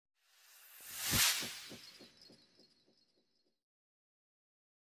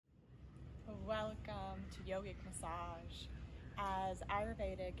to yogic massage as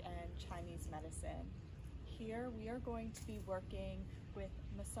Ayurvedic and Chinese medicine. Here we are going to be working with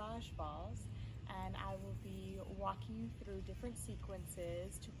massage balls, and I will be walking you through different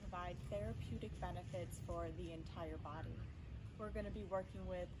sequences to provide therapeutic benefits for the entire body. We're going to be working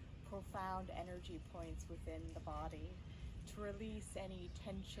with profound energy points within the body to release any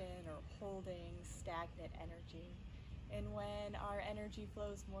tension or holding stagnant energy. And when our energy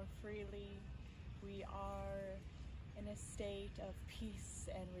flows more freely, we are in a state of peace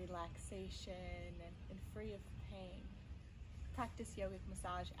and relaxation and free of pain. Practice yogic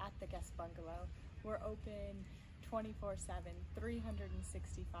massage at the guest bungalow. We're open 24/7,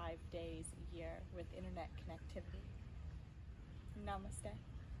 365 days a year with internet connectivity. Namaste.